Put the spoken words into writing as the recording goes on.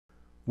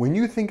When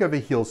you think of a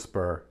heel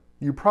spur,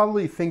 you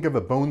probably think of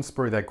a bone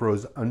spur that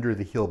grows under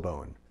the heel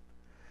bone.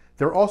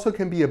 There also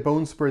can be a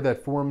bone spur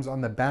that forms on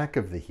the back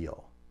of the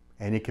heel,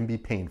 and it can be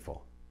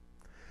painful.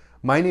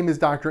 My name is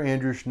Dr.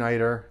 Andrew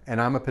Schneider,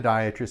 and I'm a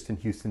podiatrist in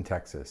Houston,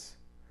 Texas.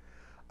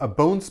 A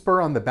bone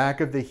spur on the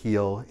back of the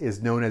heel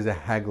is known as a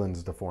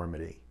Haglund's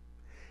deformity.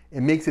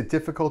 It makes it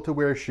difficult to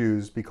wear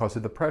shoes because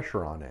of the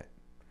pressure on it.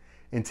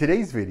 In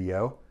today's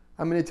video,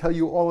 I'm going to tell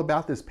you all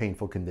about this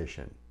painful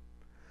condition.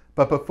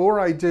 But before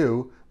I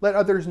do, let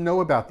others know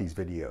about these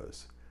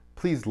videos.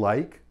 Please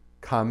like,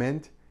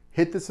 comment,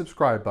 hit the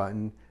subscribe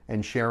button,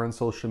 and share on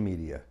social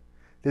media.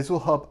 This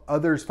will help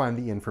others find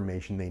the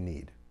information they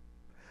need.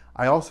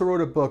 I also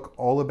wrote a book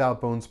all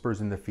about bone spurs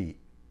in the feet.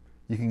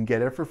 You can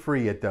get it for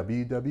free at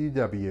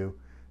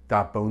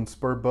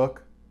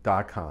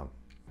www.bonespurbook.com.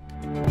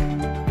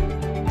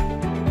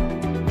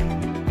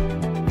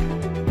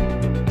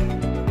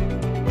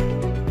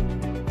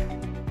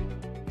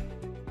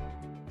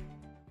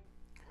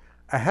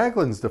 A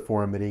Haglund's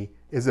deformity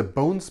is a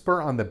bone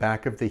spur on the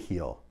back of the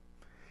heel.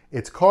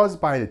 It's caused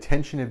by the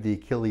tension of the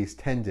Achilles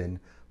tendon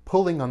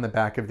pulling on the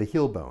back of the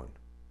heel bone.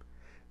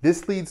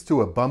 This leads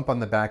to a bump on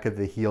the back of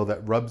the heel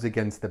that rubs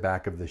against the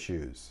back of the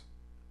shoes.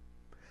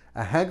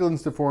 A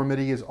Haglund's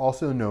deformity is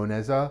also known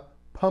as a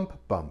pump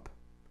bump.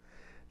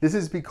 This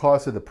is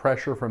because of the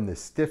pressure from the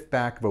stiff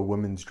back of a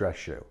woman's dress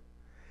shoe.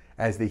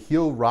 As the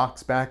heel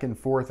rocks back and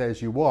forth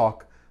as you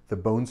walk, the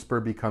bone spur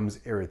becomes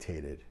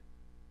irritated.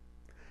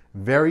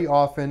 Very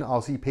often,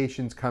 I'll see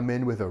patients come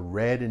in with a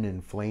red and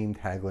inflamed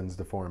Haglund's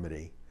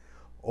deformity.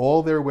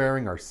 All they're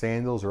wearing are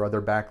sandals or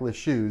other backless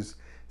shoes,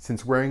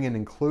 since wearing an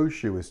enclosed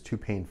shoe is too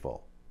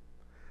painful.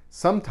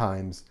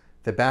 Sometimes,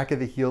 the back of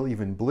the heel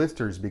even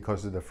blisters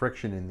because of the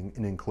friction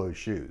in enclosed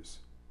shoes.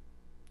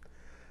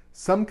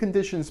 Some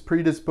conditions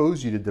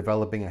predispose you to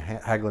developing a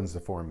Haglund's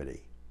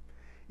deformity.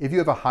 If you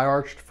have a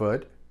high-arched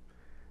foot,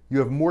 you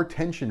have more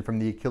tension from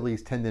the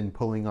Achilles tendon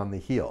pulling on the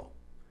heel.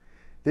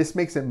 This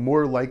makes it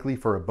more likely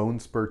for a bone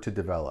spur to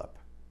develop.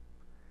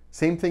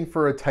 Same thing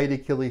for a tight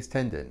Achilles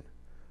tendon.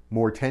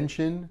 More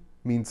tension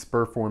means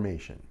spur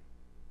formation.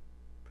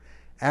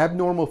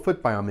 Abnormal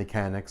foot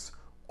biomechanics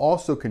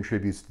also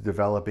contributes to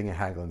developing a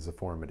Haglund's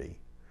deformity.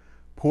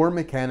 Poor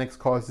mechanics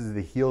causes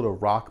the heel to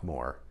rock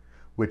more,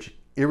 which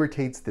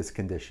irritates this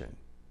condition.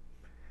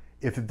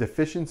 If the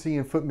deficiency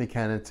in foot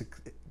mechanics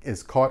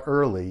is caught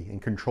early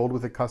and controlled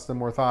with a custom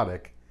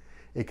orthotic,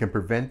 it can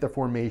prevent the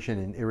formation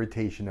and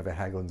irritation of a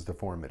Haglund's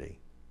deformity.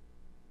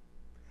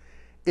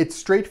 It's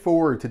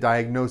straightforward to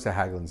diagnose a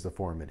Haglund's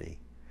deformity.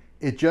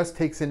 It just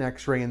takes an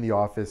X-ray in the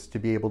office to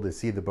be able to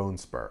see the bone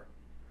spur.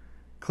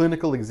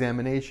 Clinical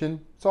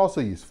examination is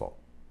also useful.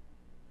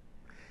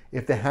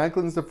 If the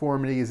Haglund's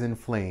deformity is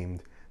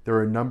inflamed, there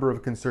are a number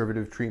of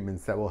conservative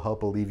treatments that will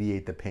help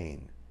alleviate the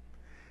pain.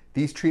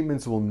 These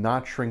treatments will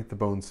not shrink the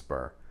bone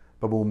spur,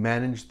 but will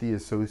manage the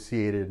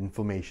associated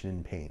inflammation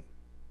and pain.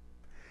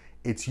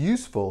 It's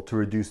useful to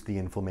reduce the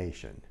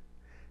inflammation.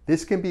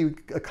 This can be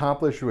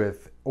accomplished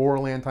with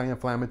oral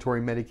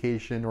anti-inflammatory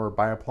medication or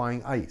by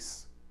applying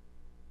ice.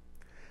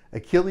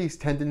 Achilles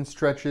tendon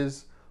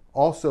stretches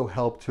also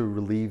help to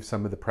relieve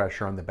some of the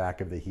pressure on the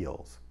back of the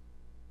heels.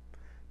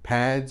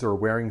 Pads or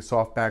wearing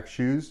soft back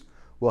shoes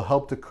will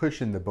help to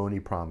cushion the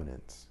bony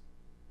prominence.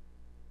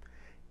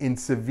 In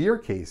severe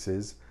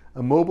cases,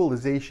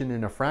 immobilization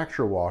in a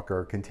fracture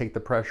walker can take the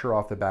pressure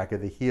off the back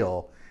of the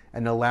heel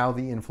and allow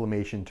the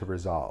inflammation to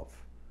resolve.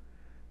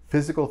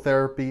 Physical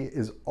therapy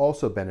is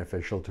also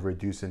beneficial to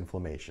reduce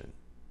inflammation.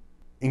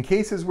 In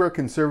cases where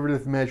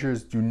conservative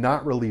measures do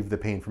not relieve the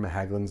pain from a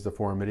Haglund's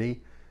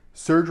deformity,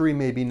 surgery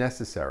may be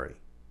necessary.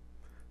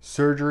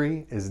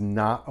 Surgery is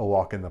not a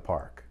walk in the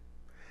park.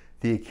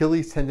 The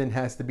Achilles tendon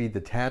has to be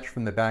detached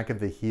from the back of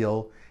the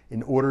heel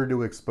in order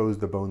to expose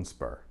the bone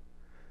spur.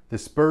 The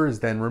spur is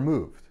then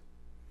removed.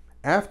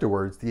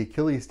 Afterwards, the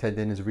Achilles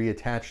tendon is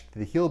reattached to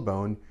the heel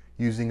bone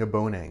using a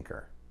bone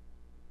anchor.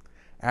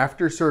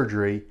 After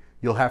surgery,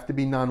 you'll have to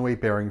be non-weight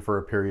bearing for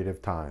a period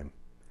of time.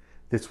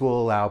 This will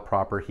allow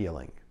proper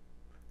healing.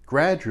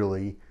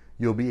 Gradually,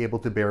 you'll be able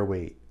to bear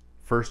weight,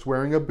 first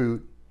wearing a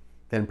boot,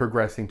 then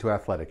progressing to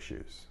athletic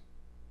shoes.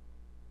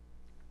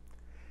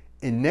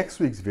 In next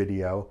week's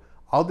video,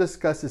 I'll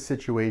discuss a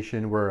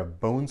situation where a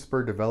bone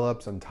spur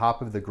develops on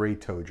top of the great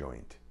toe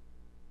joint.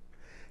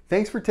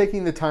 Thanks for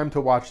taking the time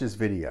to watch this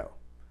video.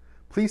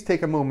 Please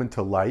take a moment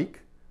to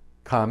like,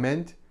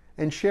 comment,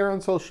 and share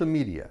on social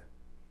media.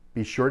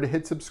 Be sure to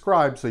hit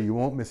subscribe so you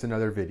won't miss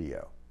another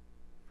video.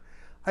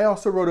 I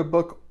also wrote a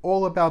book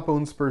all about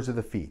bone spurs of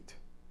the feet.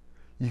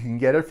 You can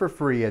get it for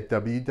free at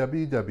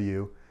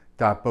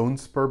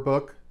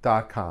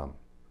www.bonespurbook.com.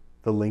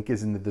 The link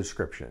is in the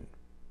description.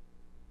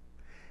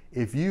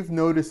 If you've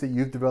noticed that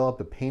you've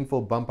developed a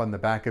painful bump on the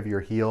back of your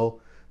heel,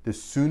 the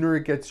sooner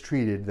it gets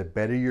treated, the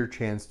better your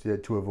chance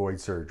to avoid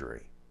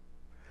surgery.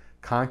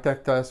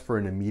 Contact us for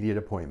an immediate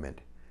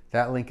appointment.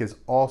 That link is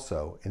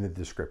also in the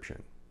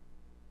description.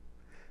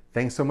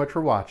 Thanks so much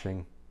for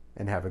watching,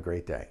 and have a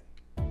great day.